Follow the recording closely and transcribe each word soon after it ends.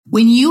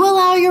When you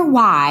allow your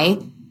why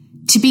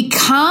to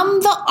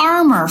become the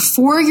armor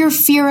for your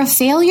fear of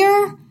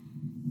failure,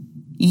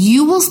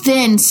 you will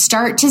then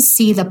start to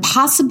see the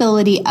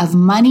possibility of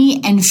money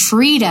and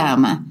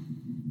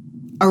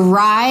freedom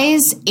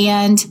arise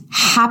and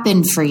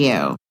happen for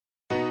you.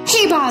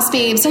 Hey, boss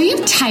babes, are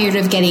you tired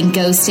of getting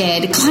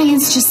ghosted,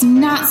 clients just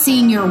not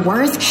seeing your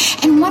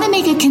worth, and want to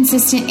make a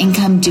consistent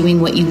income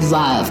doing what you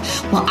love?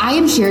 Well, I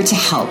am here to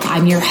help.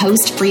 I'm your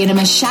host, Brianna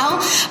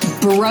Michelle,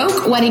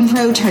 broke wedding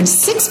pro turned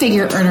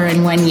six-figure earner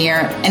in 1 year,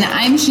 and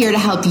I'm here to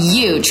help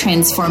you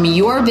transform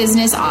your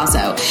business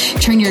also.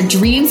 Turn your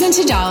dreams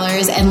into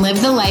dollars and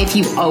live the life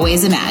you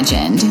always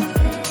imagined.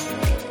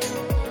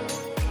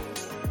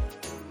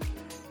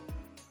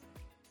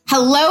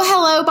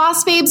 Hello,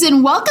 boss babes,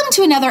 and welcome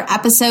to another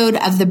episode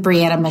of the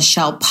Brianna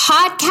Michelle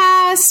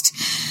podcast.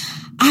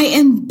 I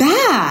am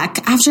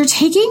back after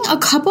taking a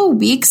couple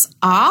weeks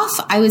off.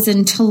 I was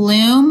in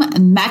Tulum,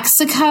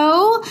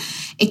 Mexico,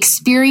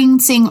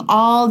 experiencing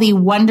all the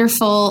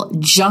wonderful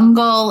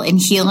jungle and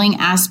healing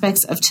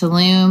aspects of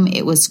Tulum.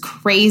 It was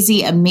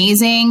crazy,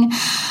 amazing.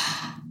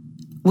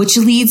 Which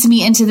leads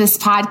me into this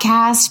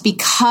podcast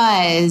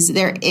because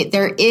there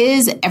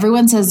is,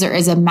 everyone says there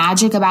is a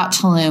magic about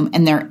Tulum,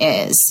 and there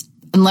is.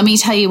 And let me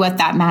tell you what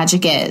that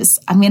magic is.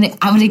 I'm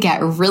gonna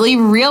get really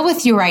real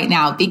with you right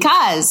now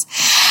because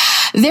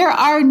there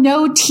are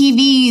no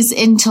TVs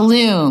in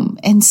Tulum.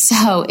 And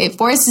so it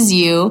forces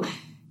you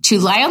to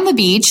lie on the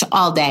beach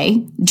all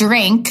day,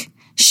 drink,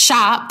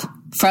 shop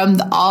from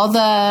all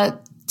the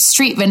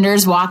street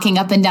vendors walking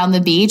up and down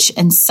the beach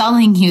and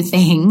selling you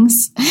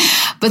things.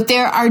 But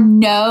there are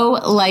no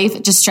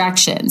life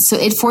distractions. So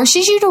it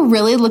forces you to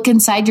really look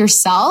inside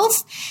yourself.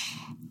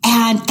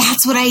 And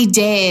that's what I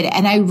did.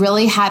 And I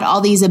really had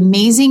all these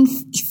amazing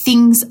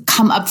things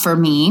come up for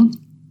me.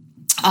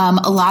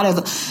 A lot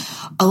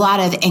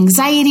of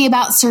anxiety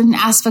about certain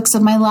aspects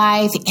of my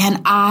life.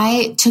 And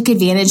I took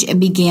advantage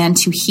and began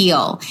to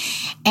heal.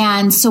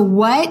 And so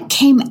what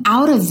came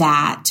out of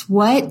that,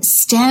 what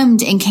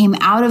stemmed and came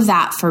out of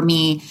that for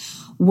me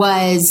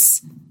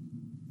was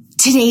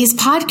today's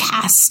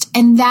podcast.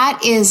 And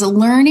that is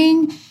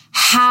learning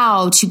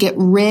how to get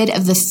rid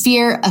of the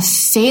fear of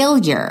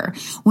failure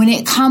when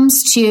it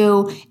comes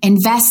to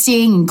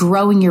investing and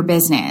growing your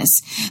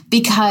business.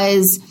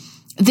 Because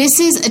this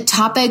is a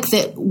topic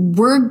that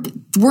we're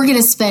going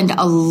to spend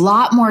a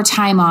lot more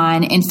time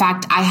on. In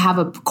fact, I have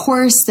a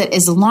course that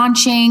is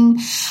launching.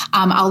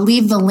 I'll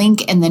leave the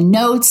link in the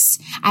notes.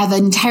 I have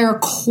an entire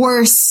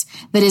course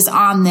that is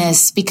on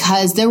this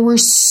because there were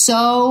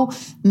so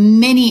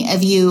many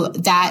of you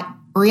that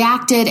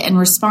reacted and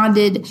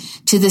responded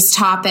to this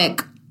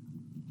topic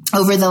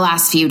over the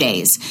last few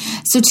days.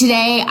 So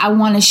today I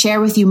want to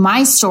share with you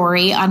my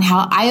story on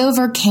how I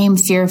overcame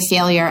fear of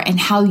failure and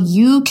how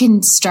you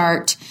can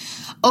start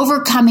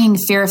overcoming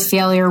fear of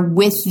failure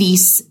with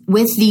these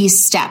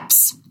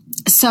steps.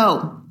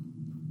 So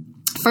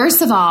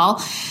first of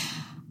all,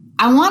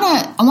 I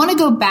want to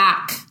go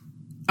back.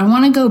 I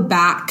want to go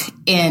back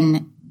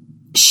and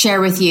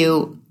share with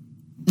you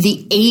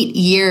the 8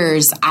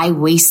 years I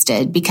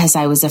wasted because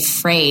I was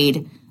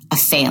afraid of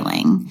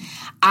failing.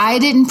 I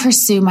didn't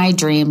pursue my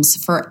dreams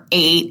for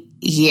 8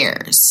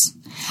 years.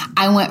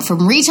 I went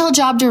from retail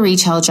job to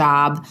retail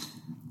job,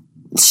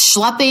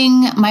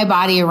 schlepping my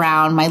body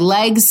around, my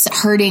legs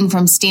hurting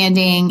from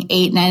standing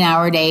 8-9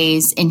 hour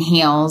days in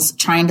heels,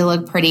 trying to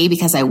look pretty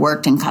because I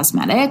worked in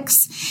cosmetics.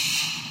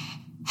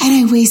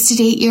 And I wasted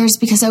 8 years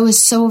because I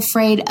was so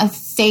afraid of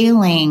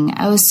failing.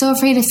 I was so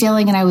afraid of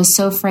failing, and I was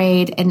so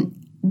afraid, and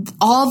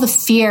all the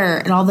fear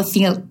and all the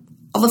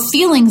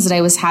feelings that I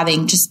was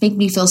having just made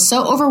me feel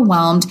so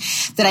overwhelmed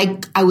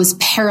that I was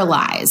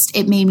paralyzed.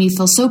 It made me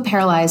feel so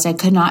paralyzed I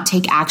could not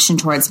take action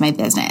towards my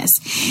business.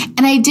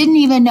 And I didn't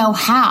even know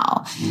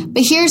how.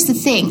 But here's the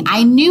thing.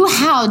 I knew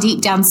how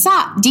deep down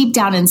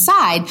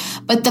inside,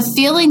 but the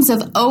feelings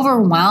of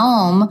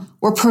overwhelm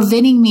were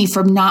preventing me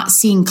from not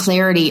seeing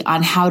clarity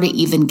on how to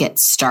even get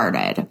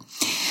started.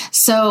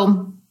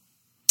 So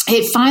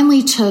it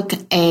finally took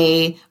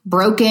a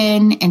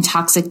broken and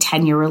toxic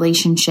 10-year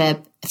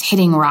relationship of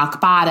hitting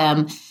rock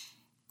bottom,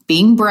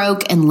 being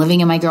broke, and living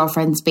in my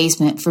girlfriend's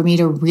basement for me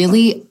to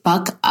really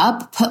buck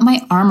up, put my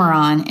armor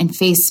on, and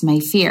face my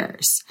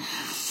fears.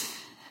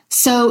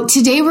 So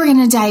today we're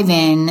going to dive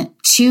in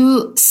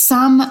to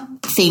some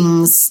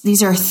things.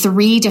 These are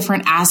 3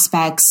 different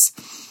aspects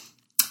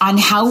on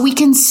how we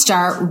can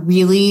start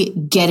really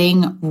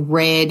getting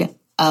rid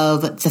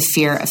of the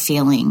fear of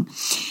failing.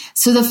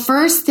 So the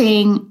first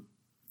thing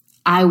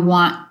I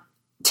want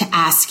to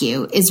ask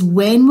you is,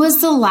 when was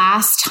the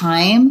last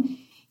time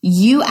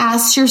you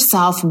asked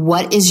yourself,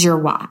 what is your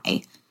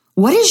why?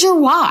 What is your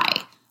why?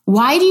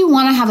 Why do you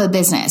want to have a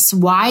business?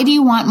 Why do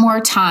you want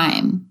more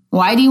time?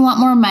 Why do you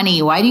want more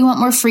money? Why do you want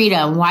more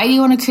freedom? Why do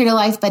you want to create a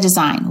life by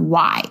design?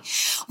 Why?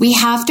 We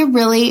have to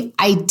really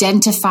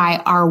identify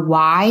our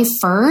why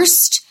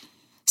first,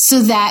 so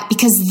that,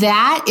 because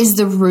that is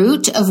the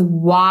root of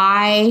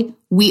why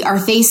we are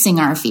facing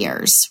our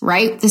fears,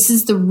 right? This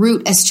is the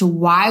root as to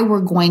why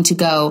we're going to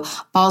go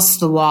balls to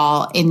the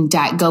wall and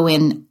go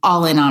in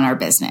all in on our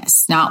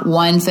business. Not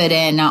one foot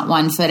in, not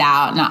one foot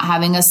out, not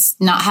having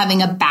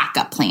a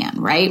backup plan,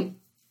 right?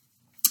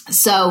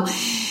 So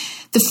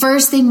the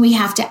first thing we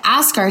have to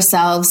ask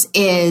ourselves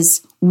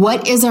is,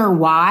 what is our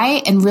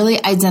why? And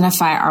really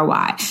identify our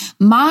why.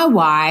 My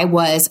why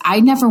was, I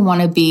never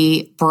want to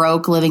be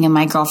broke living in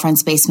my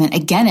girlfriend's basement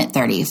again at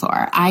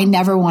 34. I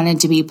never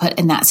wanted to be put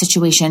in that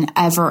situation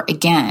ever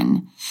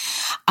again.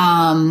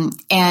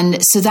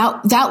 And so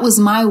that was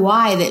my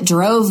why that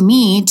drove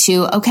me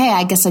to, okay,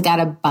 I guess I got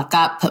to buck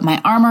up, put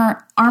my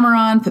armor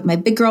on, put my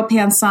big girl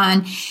pants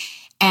on,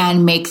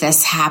 and make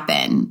this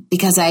happen,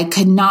 because I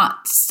could not,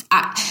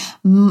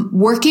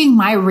 working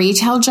my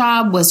retail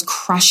job was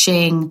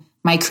crushing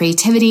my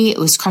creativity. It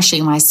was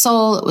crushing my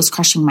soul. It was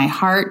crushing my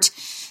heart,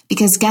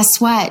 because guess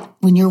what?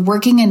 When you're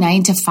working a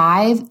 9 to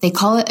 5, they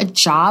call it a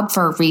job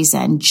for a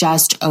reason,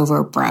 just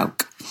over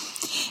broke.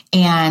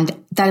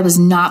 And that was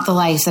not the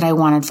life that I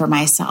wanted for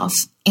myself.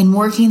 In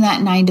working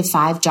that 9 to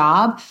 5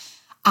 job,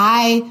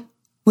 I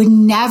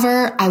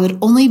would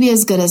only be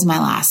as good as my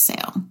last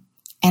sale.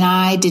 And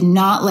I did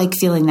not like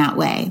feeling that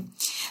way.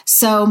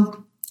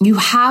 So you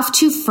have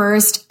to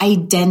first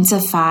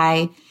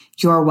identify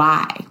your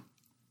why.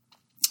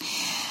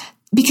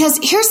 Because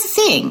here's the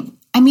thing.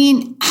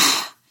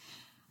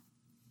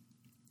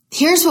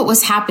 Here's what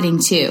was happening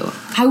too.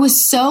 I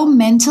was so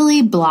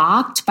mentally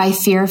blocked by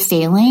fear of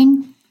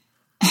failing.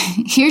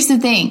 Here's the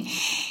thing.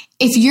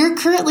 If you're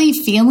currently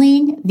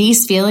feeling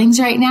these feelings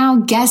right now,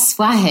 guess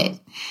what?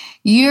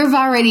 You've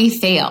already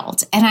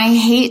failed. And I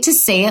hate to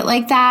say it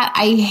like that.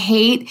 I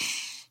hate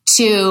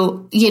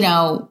to,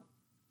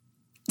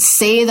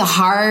 say the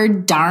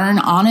hard, darn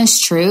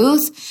honest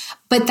truth.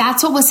 But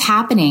that's what was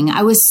happening.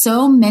 I was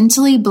so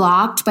mentally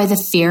blocked by the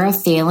fear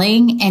of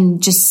failing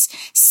and just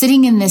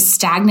sitting in this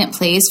stagnant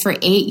place for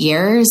 8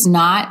 years,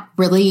 not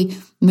really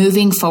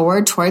moving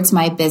forward towards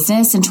my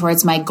business and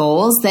towards my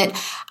goals, that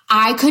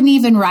I couldn't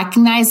even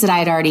recognize that I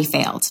had already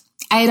failed.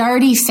 I had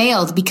already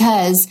failed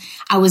because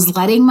I was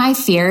letting my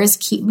fears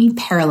keep me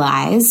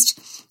paralyzed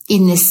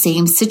in this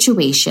same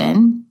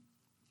situation.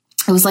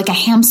 It was like a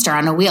hamster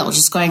on a wheel,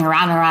 just going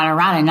around and around and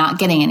around and not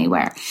getting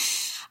anywhere.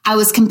 I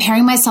was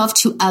comparing myself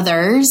to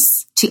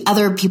others, to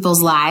other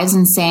people's lives,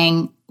 and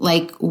saying,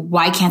 like,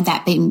 why can't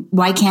that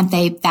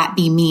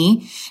be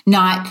me?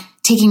 Not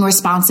taking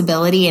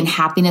responsibility and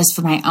happiness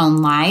for my own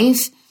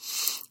life.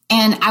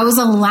 And I was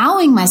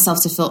allowing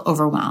myself to feel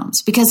overwhelmed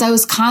because I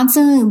was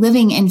constantly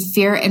living in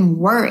fear and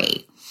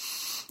worry,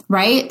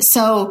 right?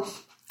 So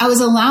I was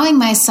allowing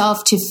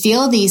myself to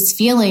feel these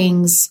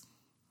feelings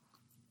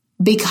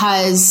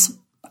because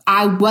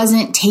I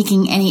wasn't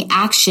taking any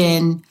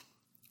action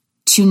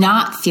to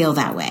not feel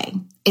that way.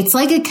 It's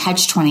like a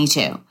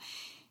catch-22.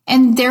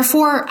 And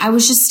therefore, I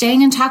was just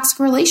staying in toxic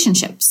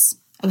relationships.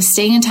 I was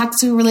staying in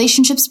toxic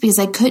relationships because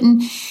I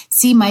couldn't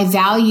see my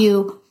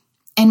value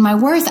and my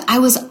worth. I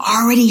was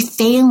already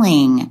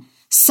failing.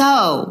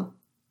 So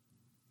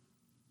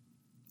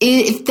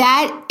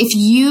if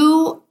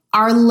you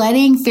are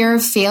letting fear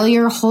of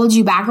failure hold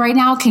you back right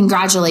now,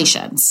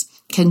 congratulations.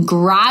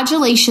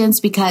 Congratulations,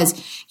 because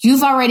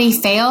you've already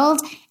failed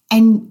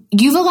and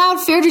you've allowed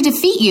fear to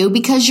defeat you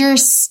because you're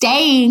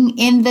staying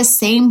in the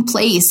same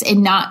place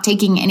and not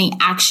taking any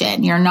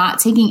action. You're not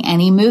taking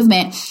any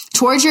movement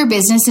towards your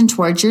business and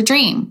towards your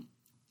dream.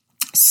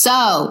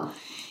 So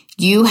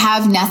you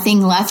have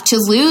nothing left to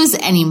lose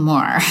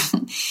anymore.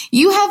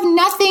 You have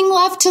nothing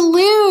left to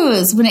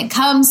lose when it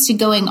comes to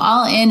going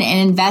all in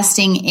and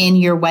investing in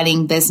your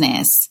wedding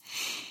business.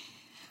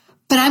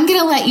 But I'm going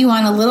to let you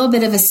on a little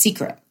bit of a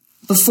secret.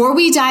 Before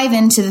we dive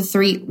into the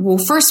three,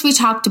 first we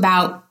talked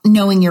about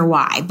knowing your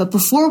why, but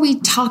before we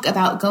talk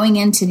about going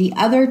into the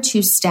other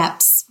two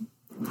steps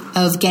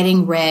of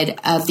getting rid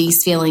of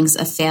these feelings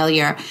of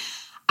failure,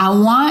 I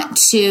want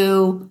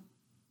to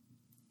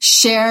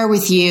share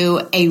with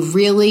you a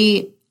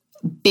really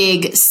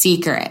big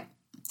secret.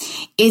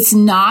 It's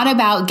not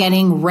about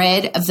getting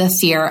rid of the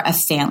fear of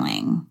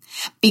failing,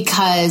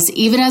 because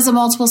even as a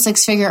multiple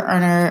six-figure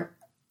earner,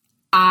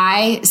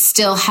 I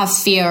still have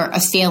fear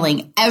of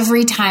failing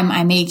every time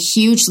I make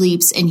huge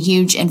leaps and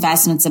huge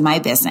investments in my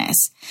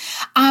business.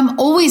 I'm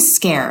always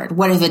scared.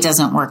 What if it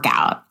doesn't work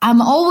out?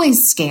 I'm always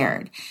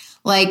scared.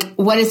 Like,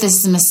 what if this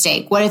is a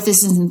mistake? What if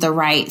this isn't the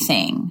right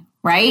thing,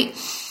 right?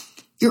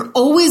 You're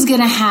always going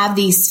to have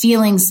these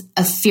feelings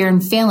of fear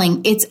and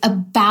failing. It's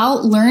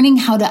about learning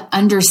how to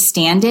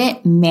understand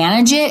it,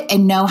 manage it,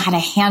 and know how to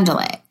handle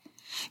it.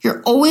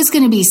 You're always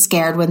going to be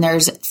scared when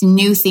there's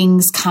new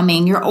things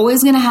coming. You're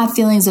always going to have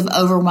feelings of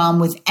overwhelm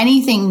with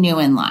anything new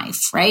in life,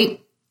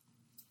 right?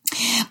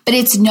 But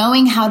it's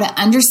knowing how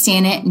to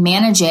understand it,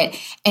 manage it,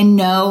 and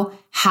know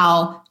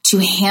how to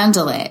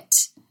handle it.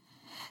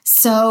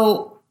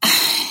 So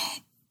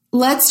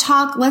let's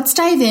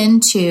dive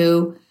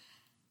into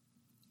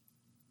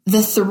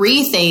the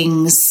three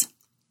things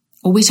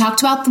Well, we talked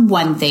about the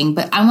one thing,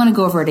 but I want to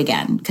go over it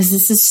again because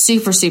this is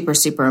super, super,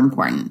 super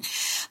important.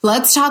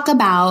 Let's talk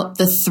about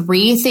the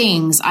 3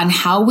 things on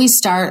how we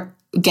start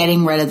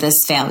getting rid of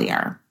this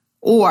failure,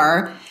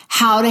 or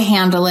how to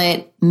handle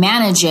it,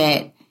 manage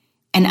it,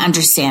 and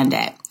understand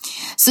it.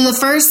 So the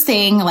first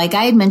thing, like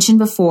I had mentioned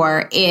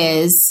before,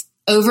 is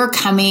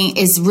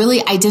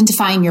really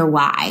identifying your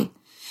why.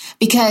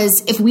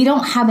 Because if we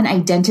don't have an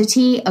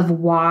identity of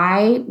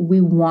why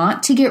we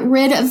want to get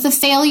rid of the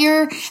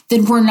failure,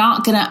 then we're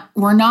not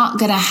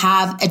gonna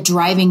have a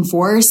driving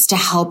force to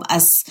help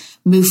us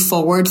move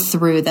forward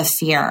through the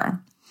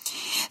fear.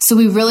 So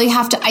we really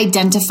have to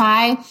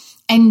identify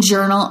and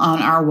journal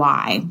on our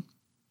why.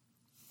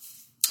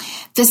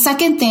 The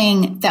second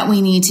thing that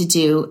we need to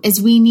do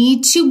is we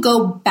need to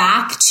go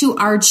back to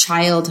our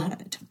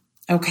childhood.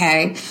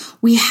 Okay.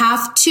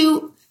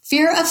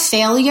 Fear of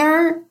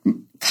failure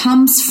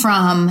comes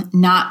from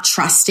not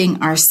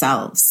trusting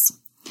ourselves.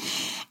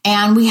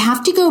 And we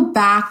have to go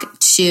back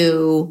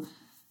to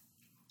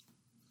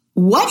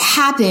what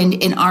happened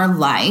in our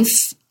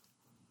life.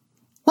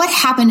 What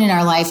happened in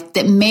our life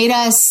that made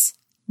us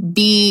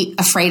be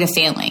afraid of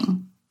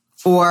failing?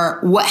 Or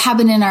what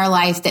happened in our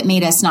life that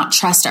made us not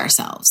trust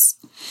ourselves?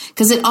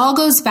 Because it all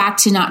goes back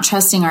to not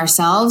trusting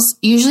ourselves,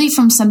 usually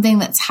from something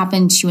that's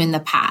happened to you in the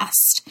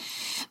past.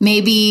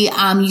 Maybe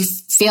you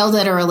failed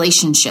at a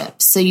relationship,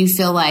 so you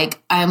feel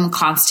like I'm a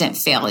constant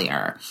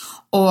failure.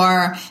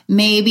 Or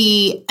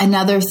maybe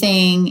another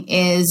thing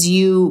is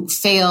you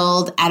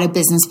failed at a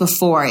business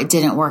before, it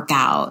didn't work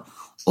out.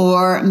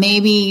 Or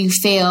maybe you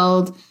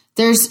failed.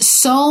 There's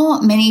so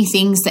many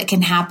things that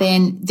can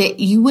happen that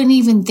you wouldn't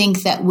even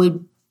think that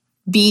would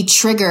be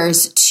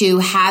triggers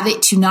to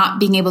not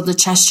being able to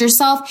trust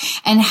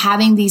yourself and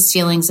having these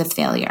feelings of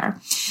failure.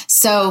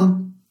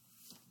 So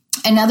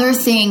another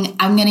thing,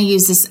 I'm going to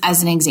use this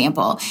as an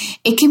example.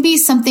 It can be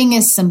something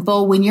as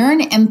simple when you're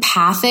an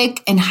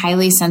empathic and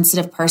highly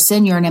sensitive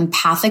person, you're an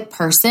empathic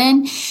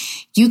person,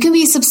 you can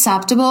be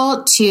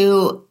susceptible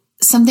to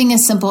something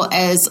as simple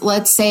as,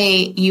 let's say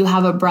you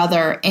have a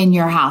brother in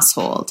your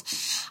household.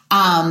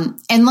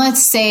 And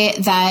let's say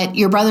that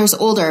your brother's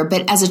older,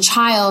 but as a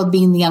child,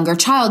 being the younger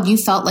child, you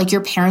felt like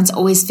your parents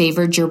always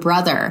favored your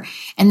brother.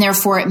 And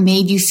therefore it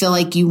made you feel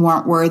like you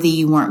weren't worthy,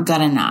 you weren't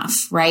good enough,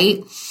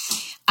 right?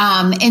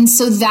 And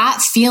so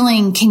that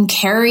feeling can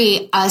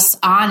carry us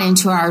on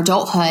into our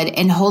adulthood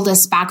and hold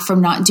us back from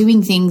not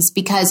doing things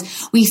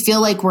because we feel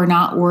like we're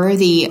not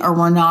worthy or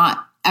we're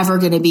not ever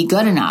going to be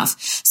good enough.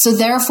 So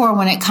therefore,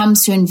 when it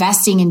comes to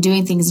investing and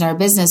doing things in our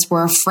business,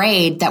 we're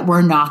afraid that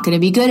we're not going to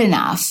be good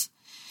enough.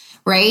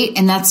 Right?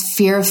 And that's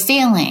fear of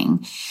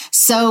failing.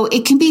 So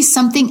it can be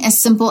something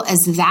as simple as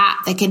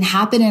that can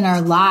happen in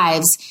our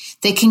lives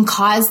that can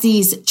cause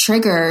these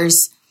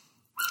triggers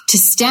to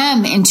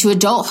stem into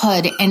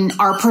adulthood and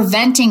are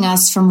preventing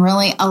us from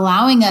really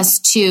allowing us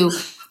to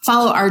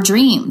follow our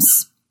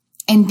dreams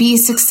and be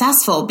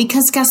successful.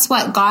 Because guess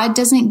what? God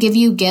doesn't give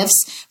you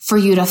gifts for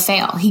you to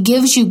fail. He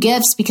gives you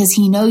gifts because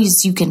he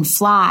knows you can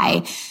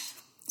fly.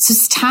 So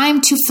it's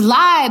time to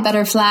fly,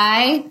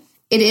 butterfly.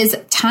 It is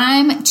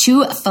time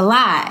to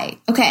fly.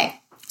 Okay,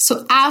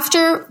 so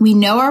after we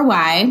know our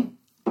why,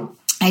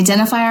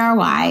 identify our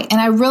why, and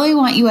I really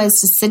want you guys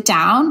to sit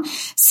down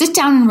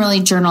and really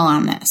journal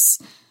on this.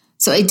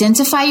 So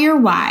identify your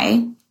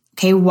why.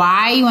 Okay,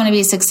 why you want to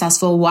be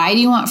successful? Why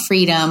do you want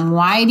freedom?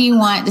 Why do you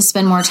want to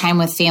spend more time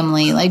with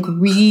family? Like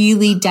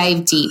really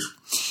dive deep.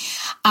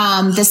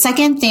 The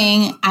second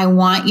thing I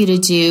want you to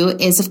do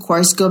is, of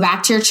course, go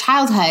back to your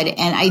childhood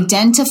and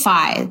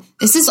identify.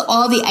 This is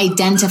all the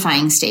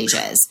identifying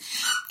stages.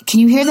 Can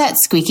you hear that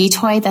squeaky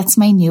toy? That's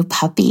my new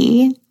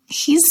puppy.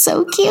 He's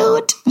so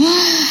cute.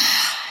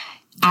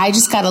 I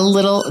just got a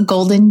little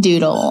golden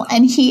doodle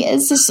and he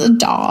is just a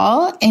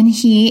doll and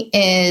he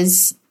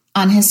is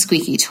on his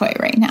squeaky toy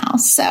right now.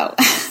 So,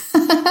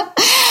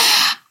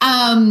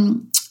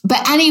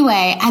 but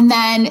anyway, and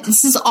then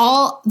this is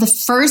all the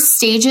first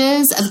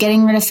stages of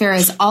getting rid of fear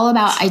is all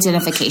about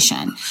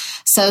identification.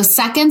 So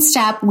second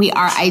step, we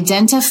are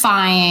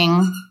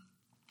identifying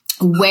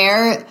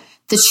where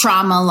the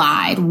trauma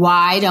lied.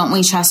 Why don't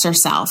we trust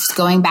ourselves?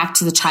 Going back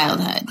to the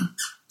childhood.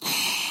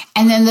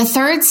 And then the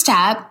third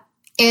step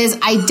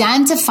is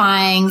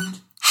identifying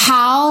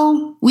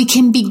how we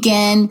can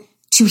begin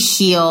to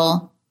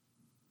heal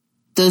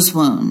those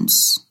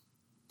wounds.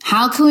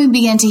 How can we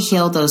begin to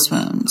heal those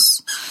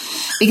wounds?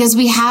 Because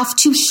we have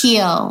to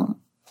heal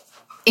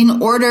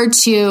in order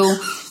to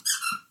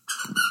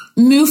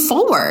move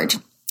forward.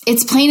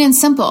 It's plain and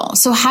simple.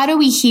 So how do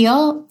we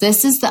heal?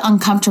 This is the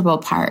uncomfortable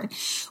part.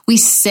 We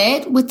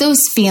sit with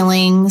those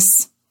feelings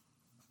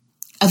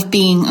of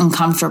being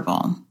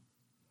uncomfortable.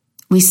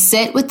 We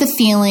sit with the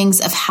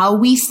feelings of how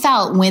we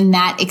felt when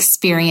that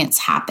experience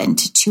happened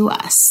to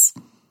us.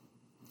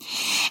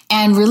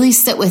 And really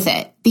sit with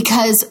it.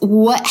 Because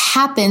what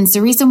happens,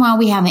 the reason why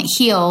we haven't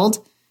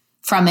healed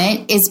from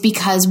it is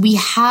because we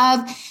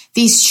have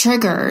these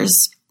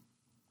triggers.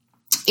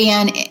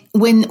 And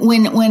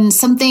when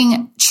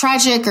something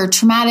tragic or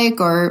traumatic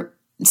or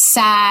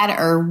sad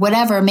or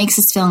whatever makes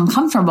us feel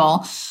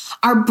uncomfortable,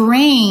 our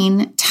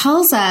brain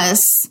tells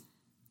us,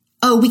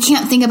 oh, we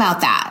can't think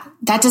about that.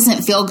 That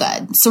doesn't feel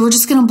good. So we're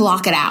just going to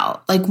block it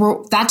out. Like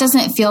that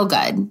doesn't feel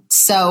good.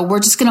 So we're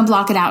just going to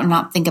block it out and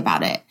not think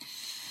about it.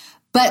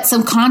 But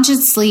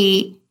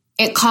subconsciously,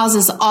 it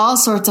causes all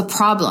sorts of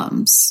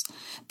problems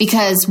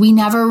because we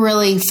never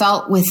really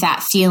felt with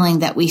that feeling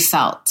that we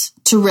felt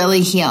to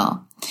really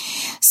heal.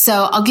 So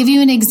I'll give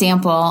you an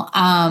example.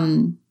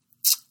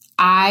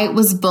 I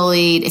was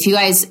bullied. If you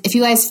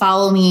guys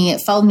followed me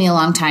a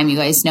long time, you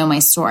guys know my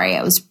story.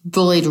 I was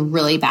bullied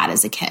really bad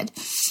as a kid.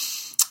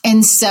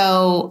 And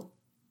so,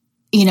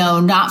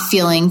 not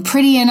feeling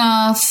pretty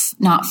enough,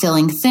 not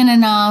feeling thin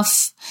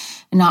enough,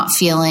 not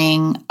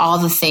feeling all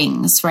the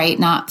things, right?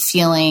 Not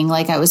feeling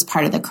like I was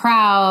part of the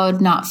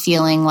crowd, not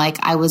feeling like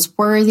I was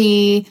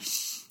worthy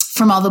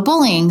from all the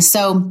bullying.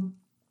 So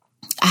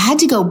I had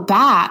to go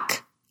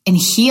back and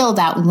heal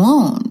that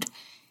wound.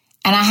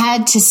 And I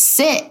had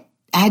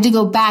to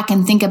go back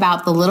and think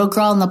about the little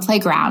girl in the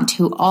playground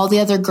who all the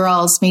other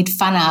girls made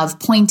fun of,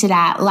 pointed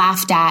at,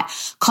 laughed at,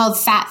 called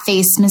fat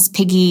face, Miss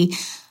Piggy,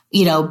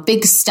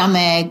 big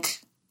stomach,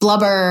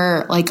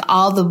 blubber, like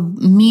all the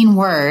mean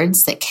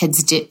words that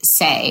kids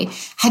say. I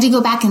had to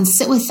go back and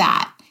sit with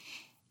that.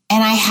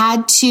 And I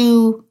had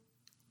to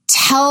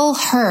tell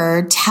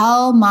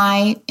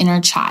my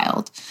inner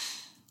child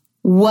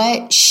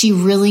what she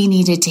really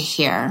needed to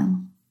hear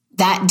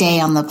that day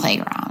on the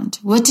playground.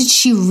 What did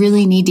she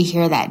really need to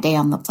hear that day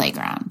on the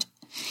playground?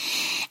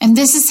 And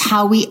this is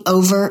how we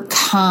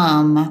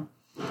overcome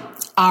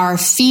our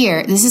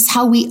fear. This is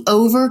how we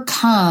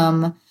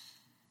overcome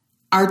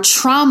our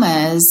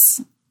traumas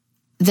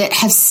that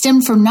have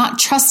stemmed from not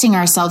trusting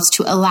ourselves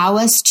to allow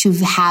us to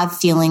have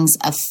feelings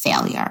of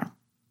failure.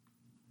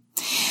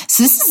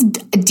 So this is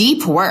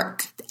deep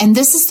work. And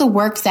this is the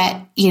work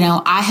that,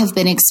 I have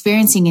been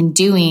experiencing and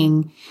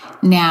doing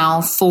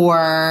now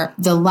for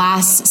the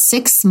last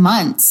 6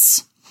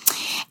 months.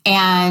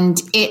 And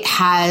it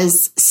has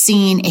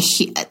seen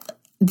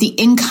the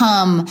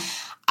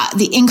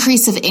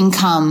increase of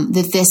income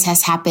that this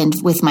has happened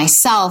with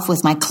myself,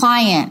 with my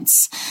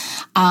clients,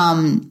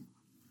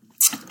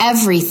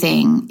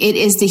 everything. It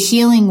is the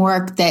healing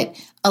work that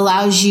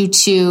allows you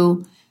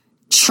to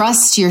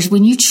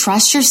when you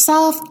trust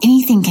yourself,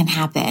 anything can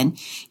happen.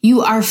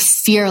 You are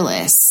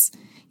fearless.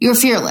 You're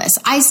fearless.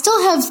 I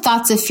still have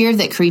thoughts of fear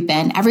that creep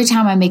in every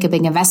time I make a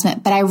big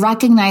investment, but I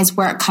recognize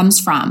where it comes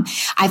from.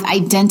 I've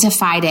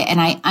identified it and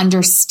I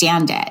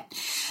understand it.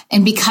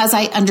 And because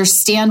I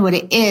understand what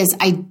it is,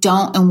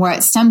 and where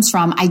it stems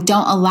from, I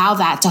don't allow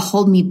that to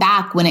hold me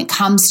back when it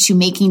comes to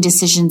making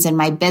decisions in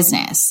my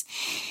business.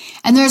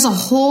 And there's a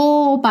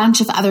whole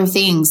bunch of other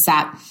things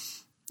that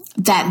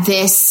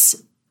this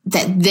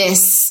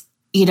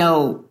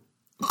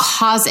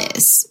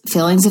causes.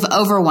 Feelings of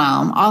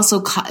overwhelm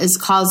also is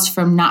caused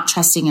from not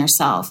trusting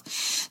yourself.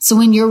 So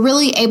when you're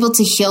really able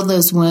to heal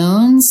those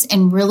wounds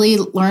and really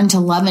learn to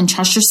love and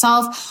trust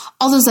yourself,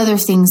 all those other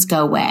things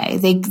go away.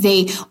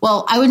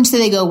 I wouldn't say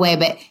they go away,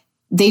 but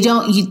they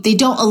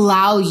don't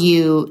allow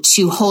you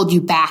to hold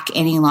you back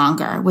any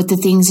longer with the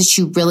things that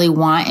you really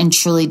want and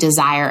truly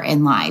desire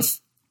in life.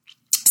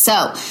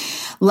 So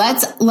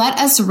let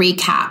us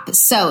recap.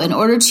 So in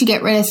order to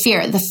get rid of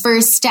fear, the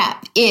first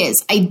step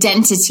is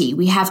identity.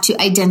 We have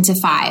to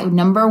identify,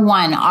 number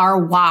one, our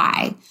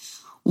why.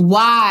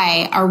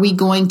 Why are we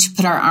going to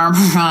put our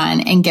armor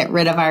on and get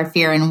rid of our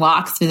fear and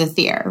walk through the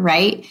fear,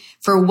 right?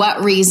 For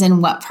what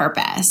reason, what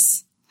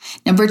purpose?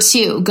 Number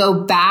two,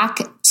 go back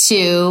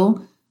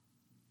to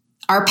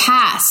our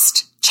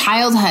past,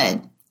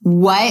 childhood.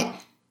 What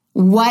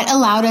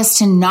allowed us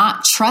to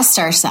not trust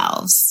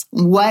ourselves?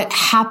 What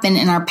happened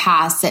in our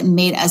past that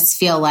made us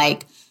feel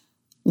like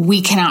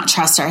we cannot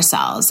trust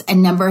ourselves?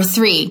 And number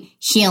three,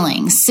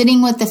 healing,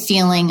 sitting with the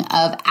feeling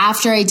of,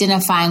 after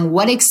identifying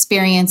what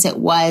experience it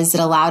was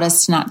that allowed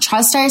us to not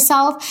trust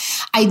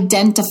ourselves,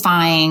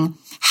 identifying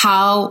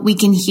how we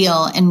can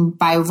heal, and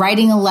by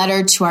writing a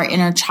letter to our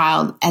inner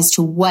child as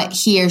to what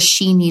he or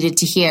she needed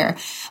to hear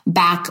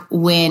back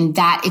when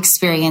that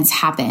experience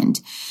happened.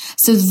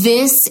 So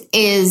this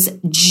is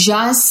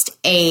just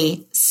a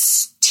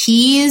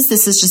tease.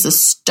 This is just a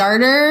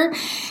starter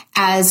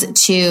as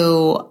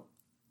to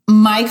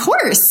my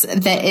course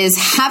that is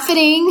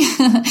happening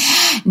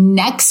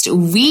next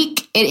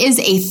week. It is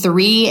a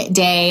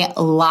 3-day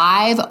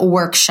live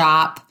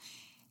workshop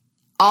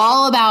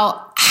all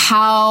about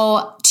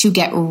how to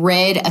get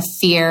rid of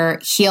fear,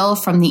 heal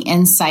from the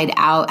inside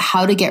out,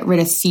 how to get rid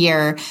of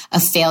fear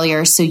of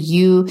failure so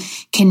you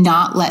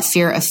cannot let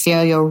fear of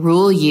failure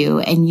rule you,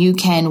 and you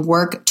can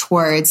work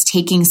towards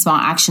taking small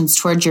actions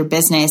towards your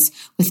business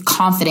with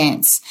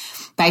confidence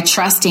by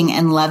trusting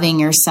and loving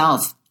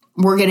yourself.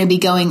 We're going to be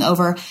going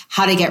over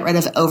how to get rid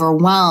of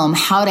overwhelm,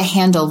 how to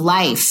handle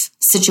life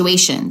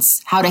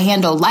situations, how to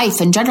handle life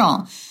in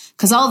general.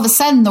 Because all of a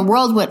sudden the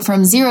world went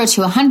from 0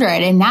 to 100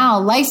 and now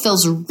life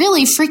feels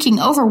really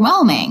freaking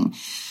overwhelming.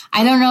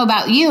 I don't know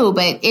about you,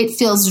 but it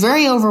feels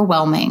very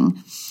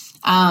overwhelming.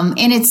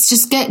 And it's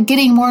just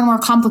getting more and more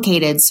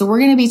complicated. So we're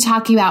going to be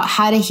talking about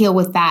how to heal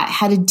with that,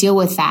 how to deal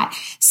with that,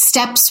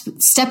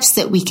 steps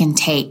that we can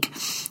take,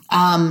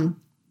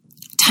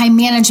 time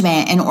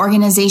management and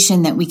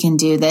organization that we can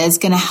do that is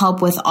going to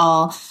help with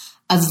all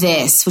of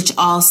this, which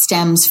all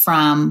stems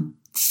from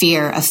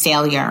fear of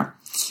failure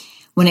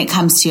when it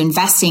comes to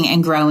investing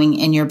and growing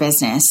in your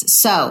business.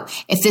 So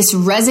if this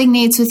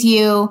resonates with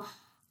you,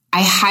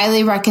 I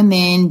highly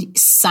recommend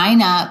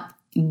sign up,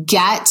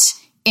 get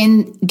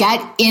in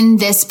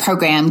this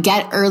program,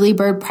 get early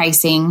bird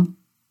pricing.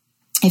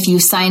 If you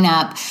sign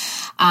up,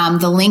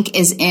 the link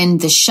is in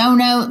the show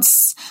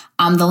notes.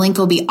 The link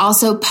will be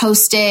also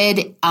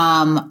posted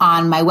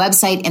on my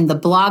website in the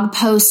blog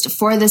post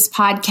for this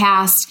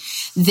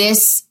podcast.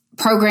 This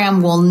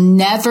program will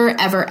never,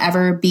 ever,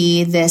 ever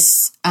be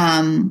this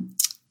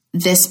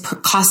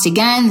cost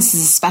again. This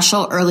is a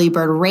special early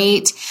bird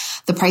rate.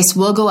 The price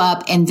will go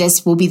up, and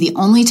this will be the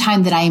only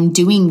time that I am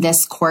doing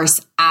this course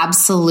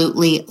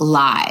absolutely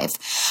live.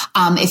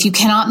 If you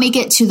cannot make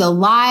it to the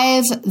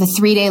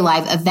 3-day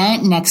live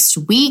event next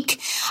week,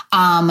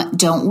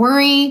 don't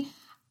worry.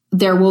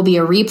 There will be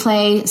a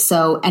replay.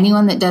 So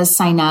anyone that does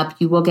sign up,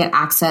 you will get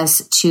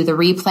access to the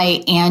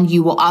replay, and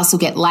you will also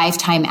get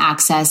lifetime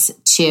access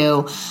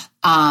to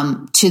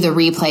the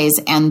replays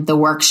and the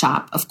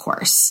workshop, of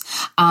course.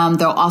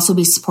 There'll also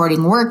be supporting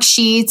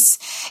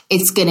worksheets.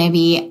 It's going to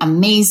be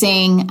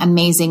amazing,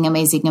 amazing,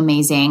 amazing,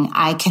 amazing.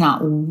 I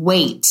cannot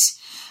wait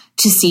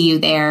to see you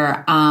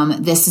there.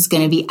 This is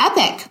going to be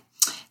epic.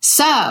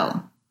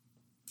 So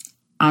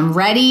I'm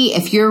ready.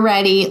 If you're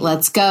ready,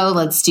 let's go.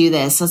 Let's do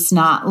this. Let's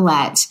not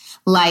let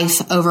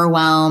life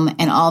overwhelm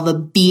and all the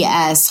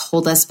BS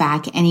hold us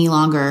back any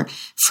longer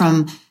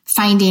from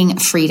finding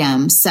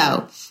freedom.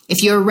 So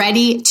if you're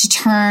ready to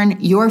turn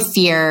your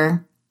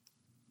fear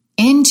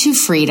into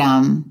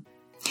freedom,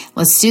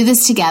 let's do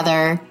this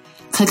together.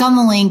 Click on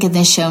the link in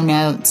the show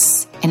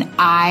notes, and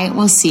I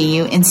will see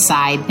you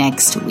inside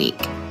next week.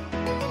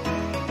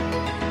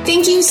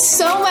 Thank you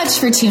so much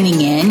for tuning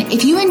in.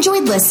 If you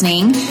enjoyed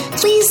listening,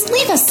 please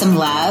leave us some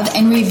love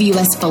and review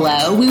us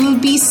below. We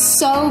would be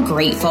so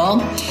grateful.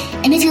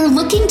 And if you're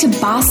looking to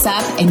boss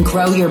up and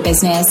grow your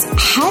business,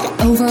 head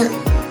over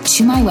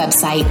to my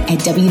website at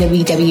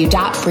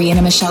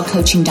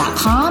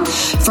www.briannamichellecoaching.com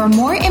for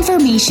more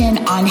information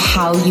on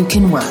how you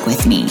can work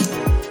with me.